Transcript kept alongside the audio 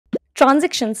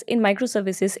Transactions in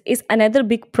microservices is another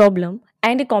big problem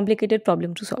and a complicated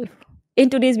problem to solve. In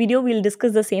today's video, we'll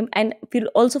discuss the same and we'll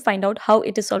also find out how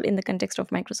it is solved in the context of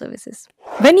microservices.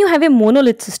 When you have a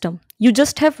monolith system, you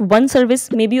just have one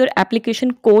service, maybe your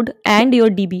application code and your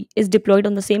DB is deployed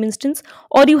on the same instance,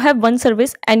 or you have one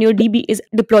service and your DB is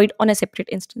deployed on a separate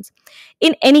instance.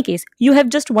 In any case, you have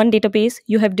just one database,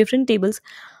 you have different tables.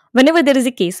 Whenever there is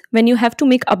a case when you have to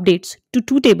make updates to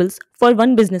two tables for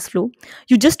one business flow,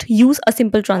 you just use a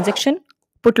simple transaction,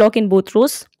 put lock in both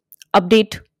rows,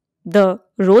 update the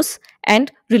rows and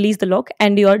release the lock,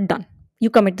 and you are done. You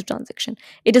commit the transaction.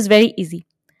 It is very easy.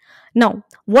 Now,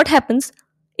 what happens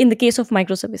in the case of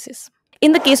microservices?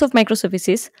 In the case of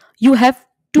microservices, you have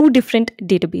two different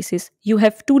databases, you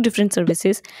have two different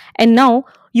services, and now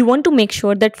you want to make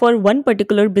sure that for one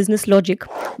particular business logic,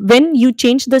 when you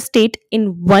change the state in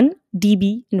one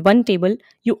DB in one table,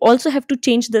 you also have to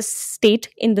change the state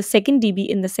in the second DB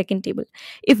in the second table.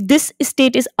 If this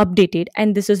state is updated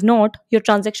and this is not, your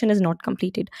transaction is not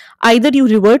completed. Either you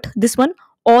revert this one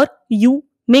or you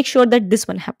make sure that this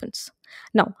one happens.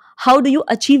 Now, how do you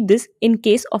achieve this in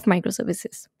case of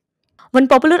microservices? One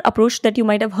popular approach that you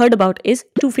might have heard about is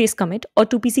two-phase commit or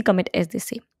 2PC commit, as they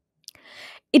say.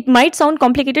 It might sound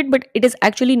complicated, but it is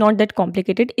actually not that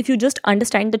complicated if you just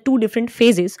understand the two different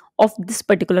phases of this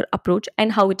particular approach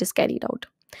and how it is carried out.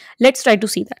 Let's try to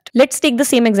see that. Let's take the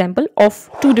same example of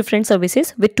two different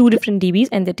services with two different DBs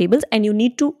and their tables, and you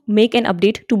need to make an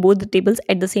update to both the tables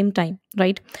at the same time,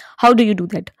 right? How do you do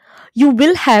that? You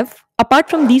will have, apart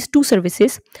from these two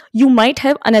services, you might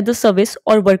have another service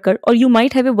or worker, or you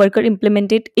might have a worker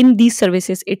implemented in these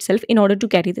services itself in order to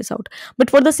carry this out. But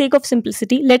for the sake of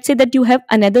simplicity, let's say that you have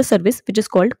another service which is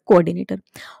called coordinator.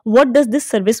 What does this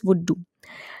service would do?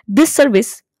 This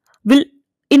service will,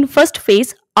 in first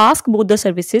phase, ask both the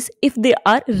services if they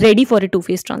are ready for a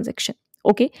two-phase transaction.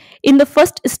 Okay. In the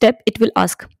first step, it will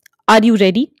ask, are you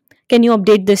ready? Can you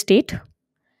update the state?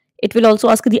 It will also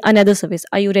ask the another service,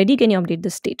 are you ready? Can you update the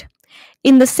state?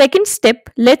 In the second step,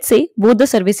 let's say both the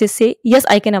services say, yes,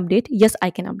 I can update. Yes, I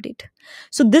can update.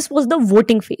 So this was the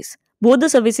voting phase. Both the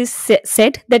services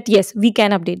said that, yes, we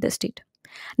can update the state.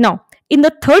 Now, in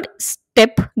the third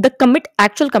step, the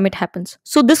actual commit happens.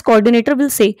 So this coordinator will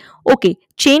say, okay,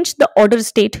 change the order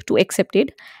state to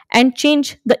accepted and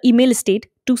change the email state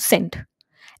to sent.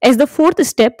 As the fourth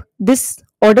step, this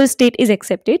order state is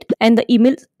accepted and the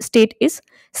email state is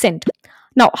sent.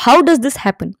 Now, how does this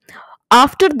happen?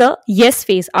 After the yes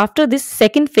phase, after this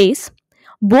second phase,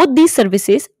 both these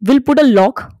services will put a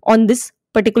lock on this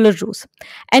particular rows.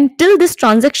 And till this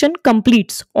transaction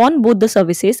completes on both the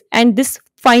services and this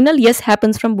final yes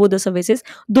happens from both the services,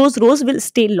 those rows will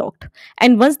stay locked.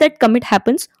 And once that commit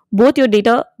happens, both your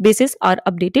databases are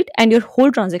updated and your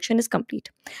whole transaction is complete.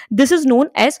 This is known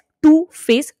as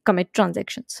two-phase commit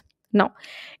transactions. Now,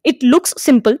 it looks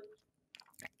simple.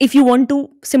 If you want to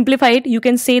simplify it, you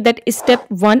can say that step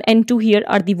 1 and 2 here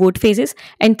are the vote phases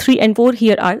and 3 and 4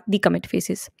 here are the commit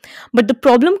phases. But the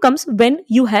problem comes when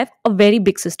you have a very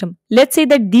big system. Let's say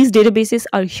that these databases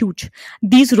are huge.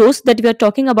 These rows that we are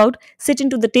talking about sit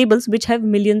into the tables which have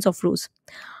millions of rows.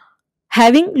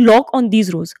 Having lock on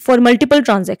these rows for multiple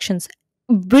transactions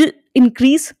will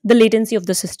increase the latency of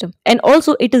the system. And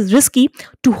also it is risky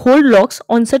to hold locks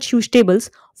on such huge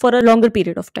tables for a longer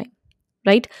period of time.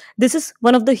 Right? This is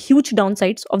one of the huge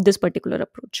downsides of this particular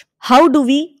approach. How do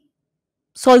we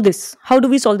solve this? How do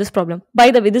we solve this problem?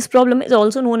 By the way, this problem is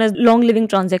also known as long living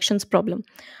transactions problem.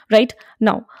 Right?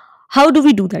 Now, how do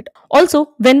we do that?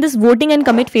 Also, when this voting and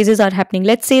commit phases are happening,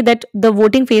 let's say that the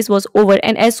voting phase was over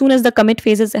and as soon as the commit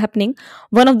phase is happening,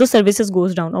 one of the services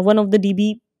goes down or one of the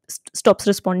DB stops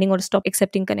responding or stop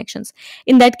accepting connections.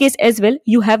 In that case as well,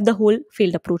 you have the whole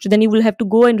failed approach. Then you will have to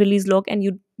go and release lock and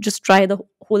you just try the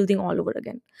whole thing all over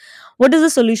again. What is the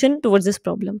solution towards this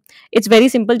problem? It's very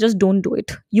simple. Just don't do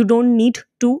it. You don't need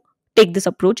to take this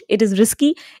approach. It is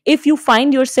risky. If you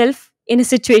find yourself in a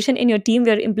situation in your team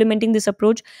where implementing this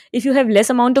approach, if you have less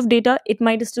amount of data, it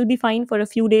might still be fine for a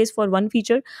few days for one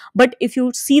feature. But if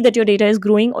you see that your data is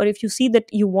growing or if you see that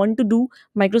you want to do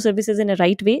microservices in a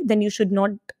right way, then you should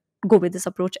not go with this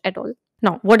approach at all.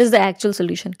 Now, what is the actual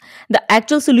solution? The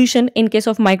actual solution in case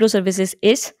of microservices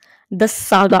is the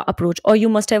saga approach, or you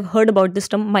must have heard about this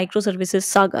term microservices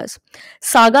sagas.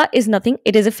 Saga is nothing.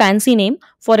 It is a fancy name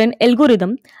for an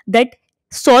algorithm that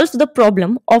solves the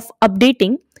problem of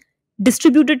updating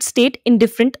distributed state in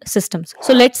different systems.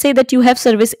 So let's say that you have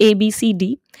service A, B, C,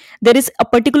 D. There is a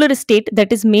particular state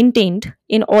that is maintained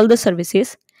in all the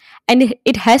services and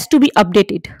it has to be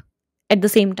updated at the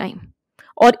same time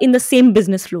or in the same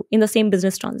business flow, in the same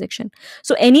business transaction.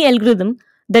 So any algorithm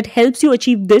that helps you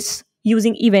achieve this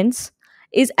using events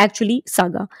is actually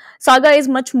Saga. Saga is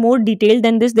much more detailed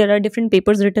than this. There are different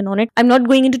papers written on it. I'm not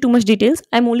going into too much details.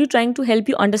 I'm only trying to help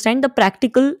you understand the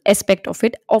practical aspect of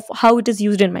it, of how it is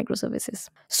used in microservices.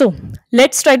 So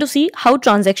let's try to see how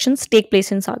transactions take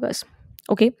place in Sagas.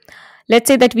 Okay. Let's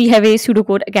say that we have a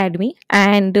pseudocode academy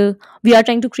and we are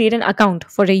trying to create an account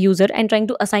for a user and trying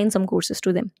to assign some courses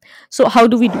to them. So how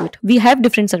do we do it? We have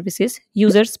different services: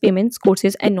 users, payments,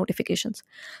 courses, and notifications.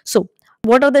 So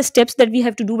what are the steps that we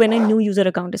have to do when a new user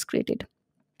account is created?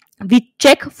 We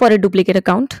check for a duplicate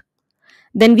account,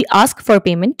 then we ask for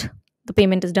payment. The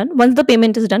payment is done. Once the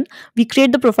payment is done, we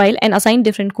create the profile and assign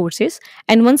different courses.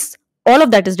 And once all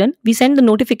of that is done, we send the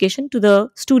notification to the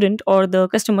student or the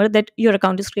customer that your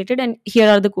account is created and here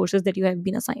are the courses that you have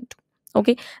been assigned.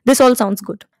 Okay, this all sounds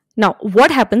good. Now, what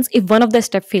happens if one of the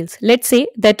step fails? Let's say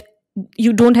that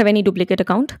you don't have any duplicate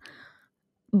account,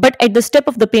 but at the step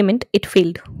of the payment, it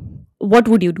failed. What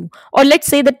would you do? Or let's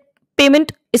say that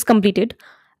payment is completed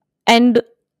and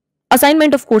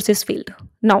assignment of courses failed.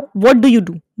 Now what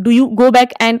do? Do you go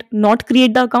back and not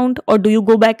create the account, or do you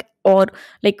go back or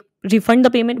like refund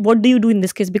the payment? What do you do in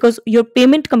this case? Because your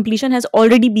payment completion has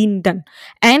already been done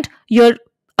and your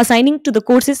assigning to the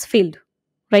courses failed,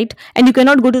 right? And you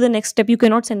cannot go to the next step. You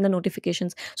cannot send the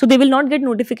notifications, so they will not get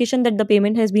notification that the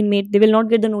payment has been made. They will not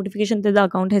get the notification that the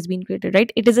account has been created,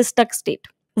 right? It is a stuck state.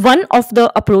 One of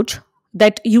the approach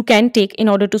that you can take in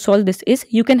order to solve this is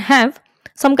you can have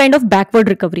some kind of backward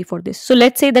recovery for this. So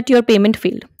let's say that your payment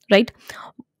failed, right?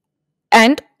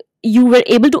 And you were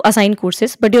able to assign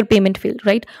courses, but your payment failed,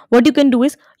 right? What you can do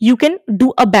is you can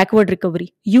do a backward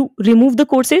recovery. You remove the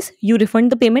courses, you refund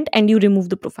the payment, and you remove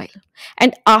the profile.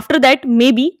 And after that,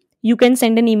 maybe you can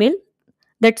send an email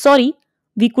that, sorry,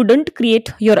 we couldn't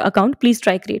create your account. Please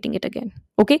try creating it again.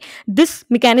 Okay. This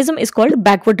mechanism is called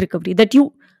backward recovery, that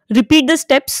you repeat the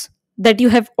steps that you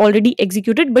have already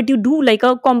executed, but you do like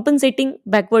a compensating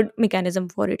backward mechanism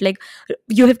for it. Like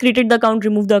you have created the account,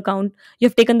 remove the account, you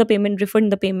have taken the payment,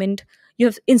 refund the payment. You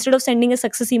have, instead of sending a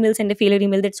success email, send a failure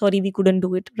email that, sorry, we couldn't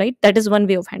do it, right? That is one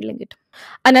way of handling it.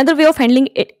 Another way of handling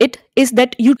it is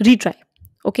that you retry.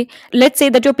 Okay, let's say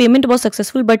that your payment was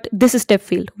successful, but this step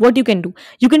failed. What you can do?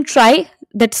 You can try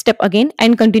that step again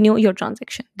and continue your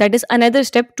transaction. That is another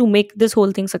step to make this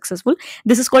whole thing successful.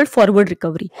 This is called forward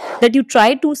recovery, that you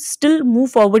try to still move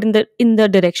forward in the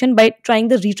direction by trying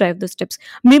the retry of the steps.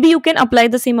 Maybe you can apply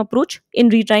the same approach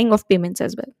in retrying of payments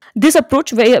as well. This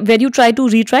approach where you try to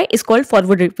retry is called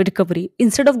forward recovery.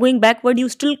 Instead of going backward, you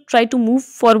still try to move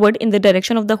forward in the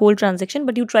direction of the whole transaction,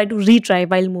 but you try to retry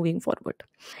while moving forward.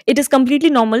 It is completely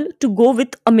normal to go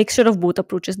with a mixture of both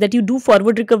approaches, that you do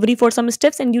forward recovery for some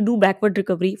steps and you do backward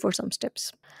recovery for some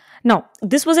steps. Now,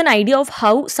 this was an idea of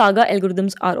how Saga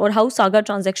algorithms are, or how Saga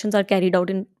transactions are carried out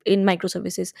in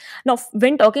microservices. Now,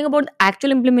 when talking about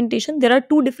actual implementation, there are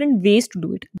two different ways to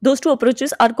do it. Those two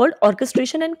approaches are called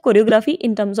orchestration and choreography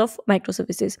in terms of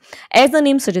microservices. As the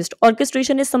name suggests,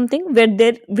 orchestration is something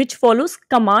which follows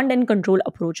command and control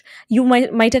approach. You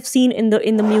might have seen in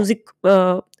the music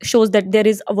shows that there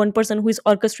is one person who is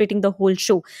orchestrating the whole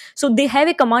show. So they have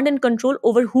a command and control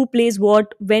over who plays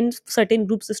what, when certain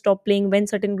groups stop playing, when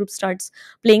certain groups starts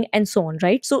playing, and so on,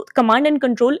 right? So command and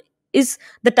control is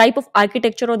the type of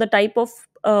architecture or the type of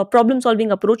problem solving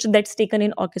approach that's taken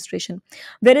in orchestration,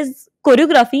 whereas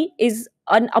choreography is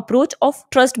an approach of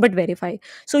trust but verify.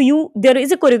 So there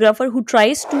is a choreographer who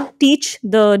tries to teach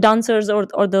the dancers or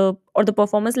the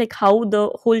performers like how the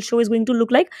whole show is going to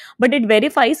look like, but it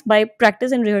verifies by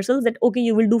practice and rehearsals that okay,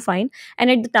 you will do fine.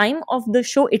 And at the time of the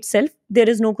show itself, there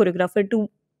is no choreographer to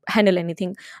handle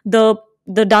anything.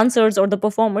 The dancers or the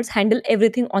performers handle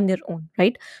everything on their own,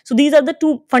 right? So these are the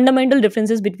two fundamental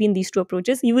differences between these two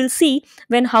approaches. You will see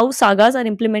when how sagas are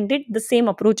implemented, the same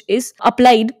approach is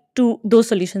applied to those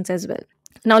solutions as well.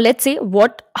 Now let's say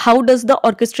how does the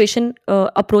orchestration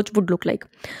approach would look like.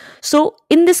 So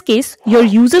in this case, your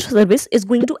user service is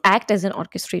going to act as an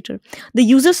orchestrator. The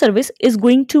user service is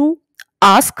going to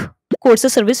ask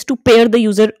courses service to pair the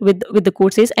user with the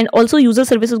courses, and also user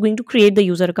service is going to create the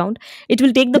user account. It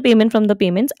will take the payment from the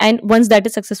payments, and once that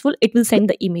is successful, it will send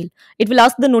the email. It will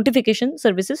ask the notification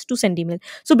services to send email.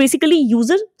 So basically,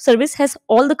 user service has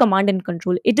all the command and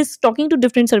control. It is talking to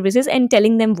different services and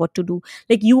telling them what to do.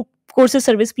 Like courses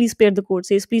service, please pair the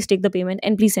courses, please take the payment,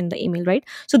 and please send the email, right?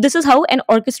 So this is how an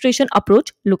orchestration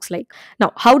approach looks like.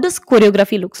 Now, how does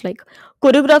choreography looks like?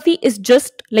 Choreography is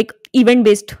just like event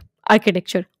based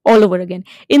architecture all over again.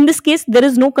 In this case, there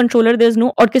is no controller, there is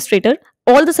no orchestrator.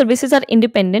 All the services are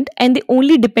independent and they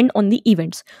only depend on the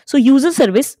events. So user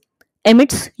service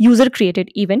emits user created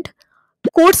event.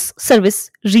 Course service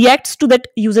reacts to that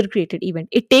user created event.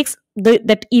 It takes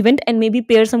that event and maybe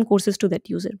pair some courses to that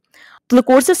user. So the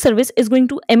courses service is going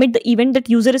to emit the event that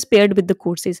user is paired with the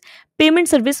courses. Payment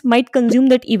service might consume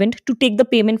that event to take the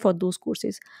payment for those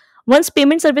courses. Once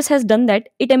payment service has done that,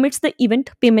 it emits the event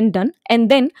payment done,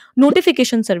 and then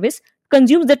notification service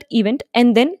consumes that event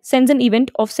and then sends an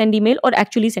event of send email or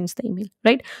actually sends the email,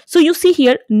 right? So you see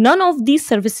here, none of these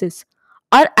services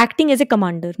are acting as a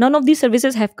commander. None of these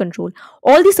services have control.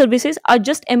 All these services are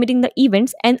just emitting the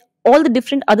events, and all the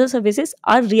different other services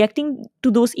are reacting to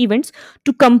those events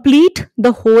to complete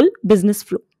the whole business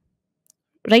flow,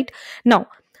 right? Now,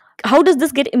 how does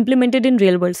this get implemented in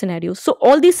real world scenarios? So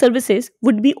all these services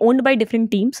would be owned by different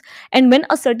teams, and when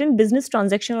a certain business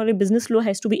transaction or a business flow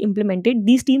has to be implemented,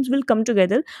 these teams will come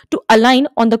together to align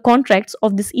on the contracts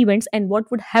of these events and what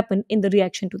would happen in the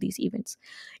reaction to these events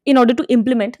in order to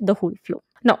implement the whole flow.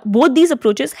 Now, both these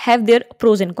approaches have their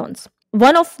pros and cons.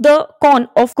 One of the con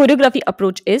of choreography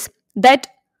approach is that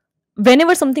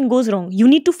whenever something goes wrong, you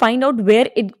need to find out where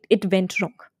it went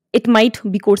wrong. It might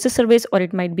be courses service, or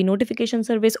it might be notification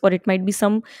service, or it might be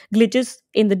some glitches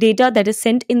in the data that is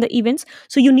sent in the events.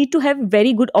 So you need to have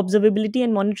very good observability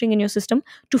and monitoring in your system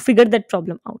to figure that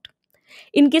problem out.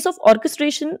 In case of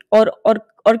orchestration or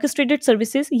orchestrated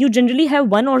services, you generally have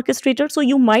one orchestrator, so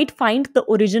you might find the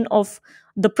origin of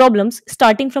the problems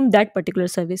starting from that particular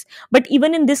service. But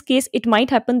even in this case, it might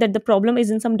happen that the problem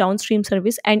is in some downstream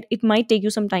service, and it might take you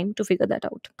some time to figure that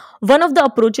out. One of the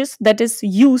approaches that is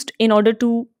used in order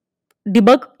to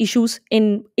debug issues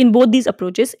in both these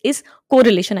approaches is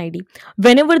correlation id.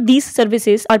 Whenever these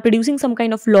services are producing some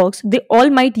kind of logs, they all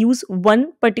might use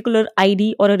one particular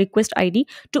id or a request id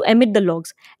to emit the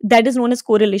logs. That is known as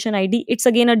correlation id. It's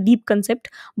again a deep concept,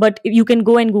 but you can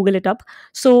go and google it up.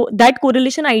 So that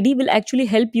correlation id will actually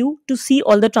help you to see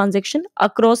all the transaction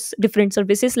across different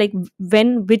services, like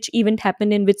when which event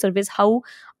happened in which service, how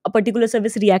a particular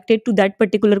service reacted to that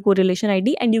particular correlation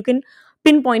id, and you can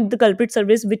pinpoint the culprit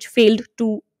service which failed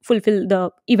to fulfill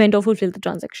the event or fulfill the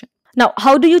transaction. Now,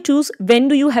 how do you choose when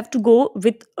do you have to go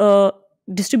with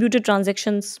distributed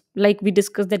transactions, like we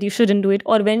discussed that you shouldn't do it,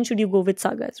 or when should you go with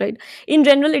sagas, right? In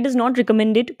general, it is not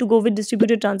recommended to go with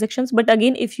distributed transactions, but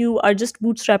again, if you are just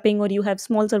bootstrapping or you have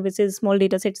small services, small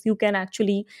data sets, you can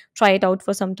actually try it out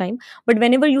for some time. But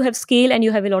whenever you have scale and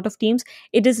you have a lot of teams,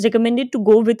 it is recommended to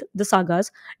go with the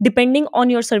sagas. Depending on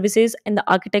your services and the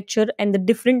architecture and the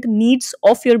different needs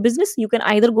of your business, you can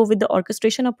either go with the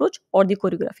orchestration approach or the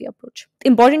choreography approach.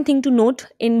 Important thing to note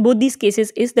in both these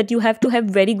cases is that you have to have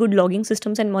very good logging systems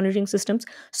and monitoring systems,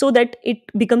 so that it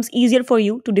becomes easier for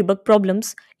you to debug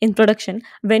problems in production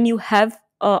when you have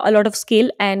a lot of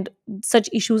scale, and such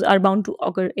issues are bound to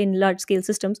occur in large scale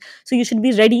systems. So you should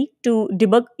be ready to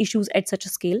debug issues at such a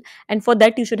scale, and for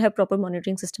that you should have proper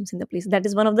monitoring systems in the place. That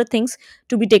is one of the things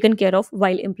to be taken care of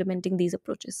while implementing these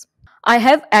approaches. I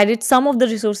have added some of the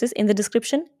resources in the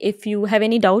description. If you have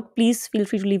any doubt, please feel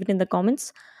free to leave it in the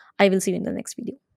comments. I will see you in the next video.